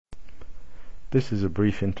This is a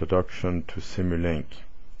brief introduction to Simulink.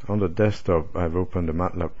 On the desktop I've opened the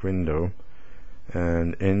MATLAB window,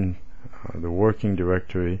 and in the working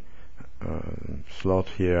directory slot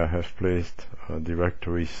here I have placed a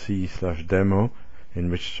directory C/demo in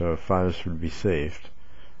which files will be saved.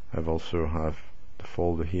 I've also have the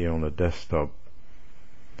folder here on the desktop.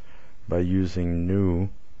 By using New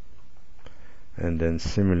and then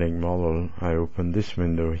Simulink Model, I open this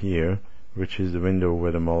window here, which is the window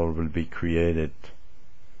where the model will be created.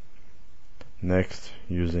 Next,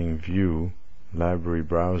 using View Library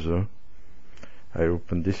Browser, I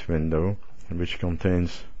open this window, which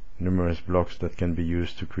contains numerous blocks that can be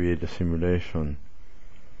used to create a simulation.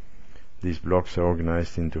 These blocks are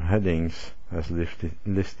organized into headings as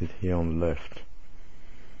listed here on the left.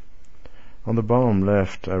 On the bottom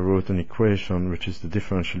left I wrote an equation, which is the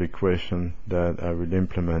differential equation that I will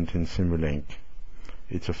implement in Simulink.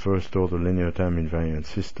 It's a first order linear time invariant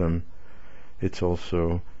system. It's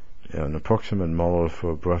also an approximate model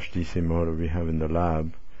for a brush DC motor we have in the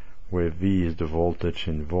lab, where V is the voltage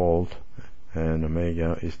in volt and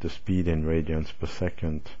omega is the speed in radians per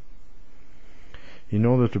second. In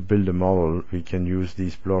order to build a model, we can use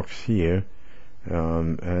these blocks here,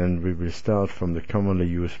 and we will start from the commonly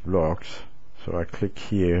used blocks. So I click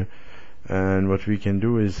here, and what we can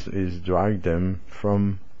do is drag them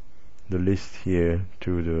from the list here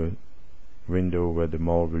to the window where the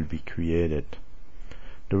model will be created.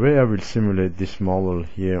 The way I will simulate this model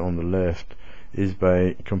here on the left is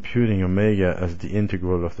by computing omega as the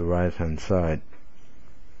integral of the right hand side.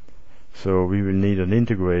 So we will need an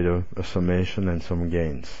integrator, a summation, and some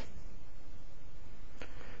gains.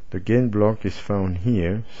 The gain block is found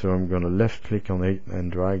here, so I'm going to left click on it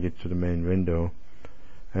and drag it to the main window,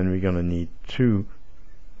 and we're going to need two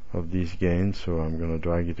of these gains, so I'm going to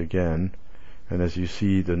drag it again, and as you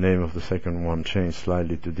see, the name of the second one changed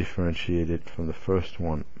slightly to differentiate it from the first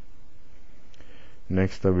one.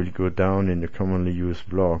 Next I will go down in the commonly used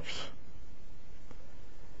blocks,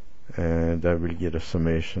 and I will get a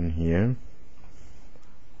summation here.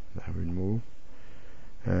 I will move,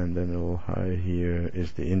 and then a little high here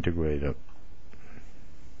is the integrator.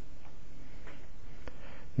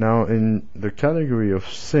 Now in the category of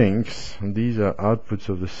sinks, these are outputs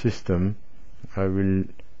of the system, I will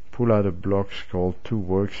pull out a block called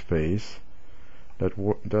toWorkspace.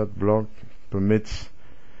 That block permits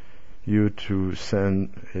you to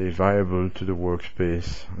send a variable to the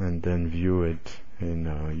workspace and then view it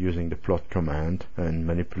in using the plot command and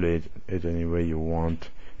manipulate it any way you want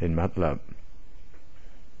in MATLAB.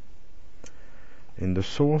 In the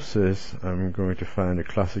sources, I'm going to find a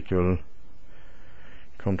classical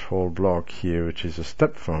control block here, which is a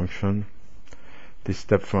step function. This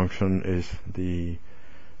step function is the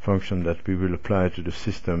function that we will apply to the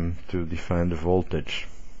system to define the voltage.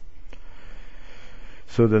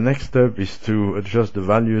 So the next step is to adjust the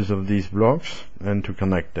values of these blocks and to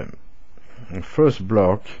connect them. The first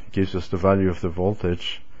block gives us the value of the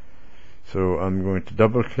voltage, so I'm going to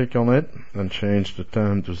double click on it and change the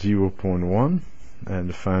term to 0.1 and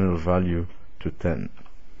the final value to 10.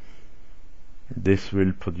 This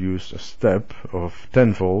will produce a step of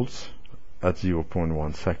 10 volts at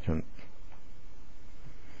 0.1 second.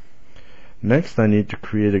 Next I need to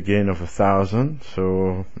create a gain of 1000,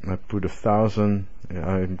 so I put 1000.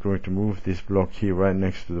 I'm going to move this block here right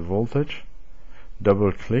next to the voltage,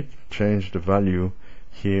 double click, change the value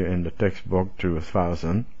here in the text box to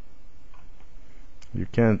 1000. You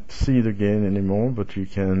can't see the gain anymore, but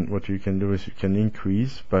what you can do is you can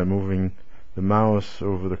increase by moving the mouse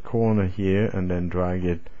over the corner here and then drag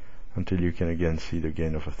it until you can again see the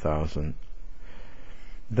gain of 1000.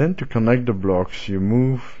 Then to connect the blocks, you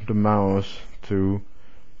move the mouse to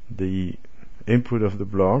the input of the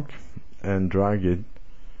block and drag it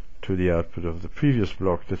to the output of the previous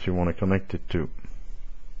block that you want to connect it to.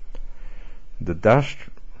 The dashed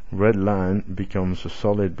red line becomes a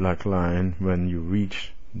solid black line when you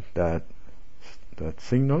reach that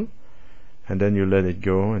signal, and then you let it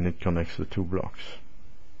go and it connects the two blocks.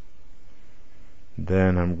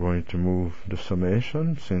 Then I'm going to move the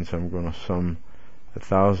summation, since I'm going to sum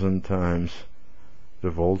 1000 times the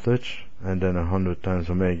voltage and then 100 times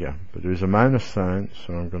omega, but there is a minus sign,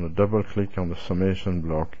 so I'm going to double click on the summation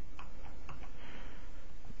block,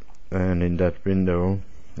 and in that window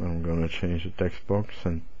I'm going to change the text box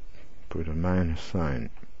and put a minus sign.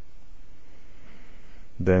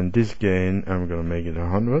 Then this gain, I'm going to make it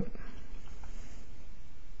 100.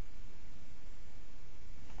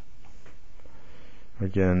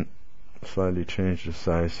 Again, slightly change the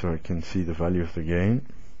size so I can see the value of the gain.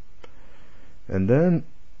 And then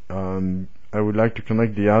I would like to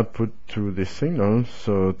connect the output to this signal,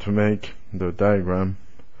 so to make the diagram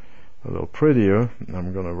a little prettier,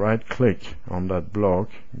 I'm going to right click on that block,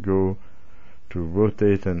 go to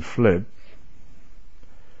rotate and flip,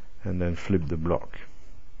 and then flip the block.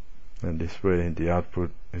 And this way the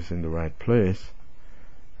output is in the right place,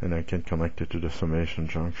 and I can connect it to the summation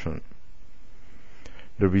junction.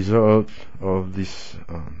 The result of this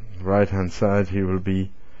right hand side here will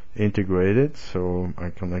be integrated, so I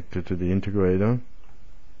connect it to the integrator,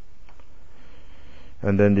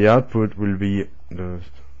 and then the output will be the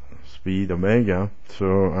speed omega,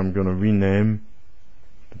 so I'm going to rename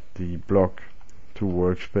the block to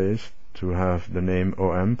workspace to have the name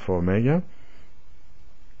OM for omega,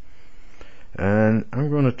 and I'm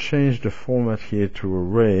going to change the format here to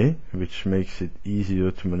array, which makes it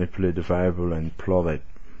easier to manipulate the variable and plot it.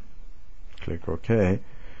 Click OK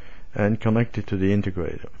and connect it to the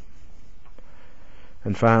integrator.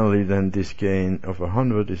 And finally then this gain of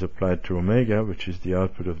 100 is applied to omega, which is the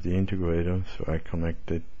output of the integrator, so I connect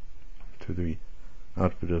it to the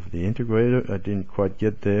output of the integrator. I didn't quite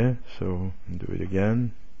get there, so do it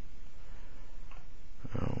again.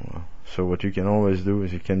 So what you can always do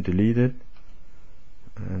is you can delete it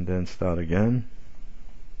and then start again,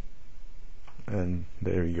 and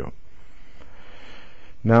there you go.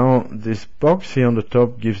 Now this box here on the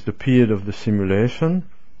top gives the period of the simulation.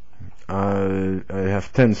 I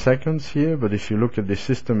have 10 seconds here, but if you look at the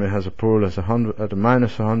system, it has a pole at a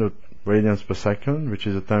minus 100 radians per second, which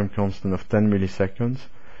is a time constant of 10 milliseconds.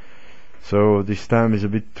 So this time is a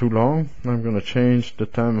bit too long. I'm going to change the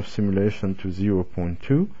time of simulation to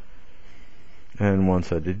 0.2, and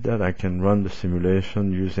once I did that, I can run the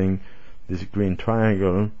simulation using this green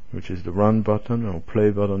triangle, which is the run button or play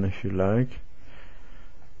button if you like.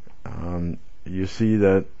 You see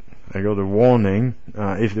that I got a warning.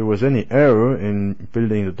 If there was any error in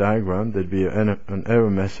building the diagram, there'd be an error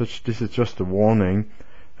message. This is just a warning,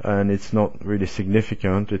 and it's not really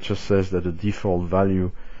significant. It just says that the default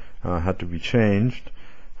value had to be changed,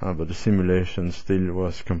 but the simulation still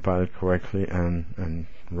was compiled correctly and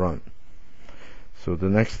run. So the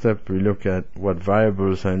next step, we look at what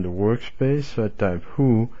variables are in the workspace. So I type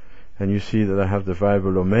who, and you see that I have the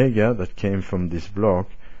variable omega that came from this block,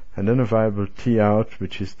 and then a variable T-out,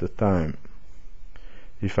 which is the time.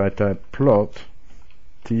 If I type plot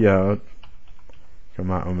T-out,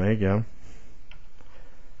 comma omega,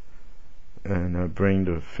 and I bring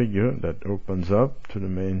the figure that opens up to the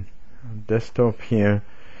main desktop here,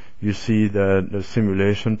 you see that the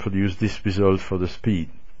simulation produced this result for the speed.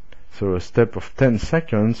 So a step of 10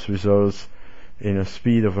 seconds results in a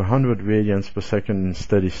speed of 100 radians per second in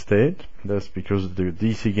steady state. That's because the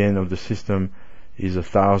DC gain of the system is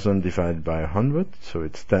 1000 divided by 100, so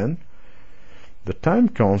it's 10. The time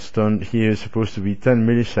constant here is supposed to be 10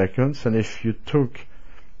 milliseconds, and if you took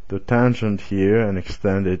the tangent here and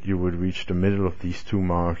extend it, you would reach the middle of these two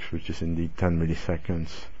marks, which is indeed 10 milliseconds.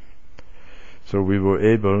 So we were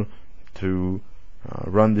able to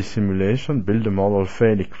run this simulation, build a model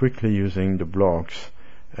fairly quickly using the blocks,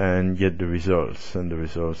 and get the results, and the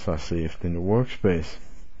results are saved in the workspace.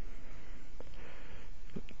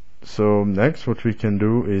 So next what we can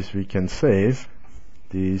do is we can save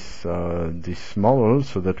this model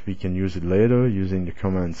so that we can use it later using the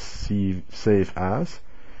command save as,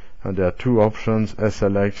 and there are two options,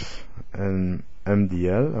 SLX and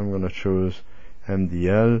MDL. I'm going to choose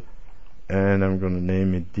MDL, and I'm going to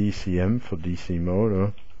name it DCM for DC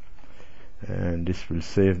motor, and this will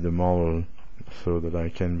save the model so that I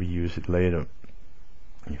can reuse it later.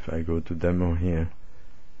 If I go to demo here,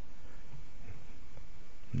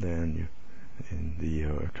 then in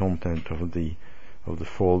the content of the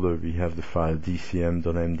folder we have the file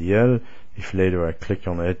dcm.mdl. If later I click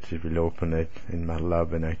on it, it will open it in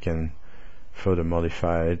MATLAB, and I can further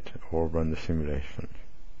modify it or run the simulation.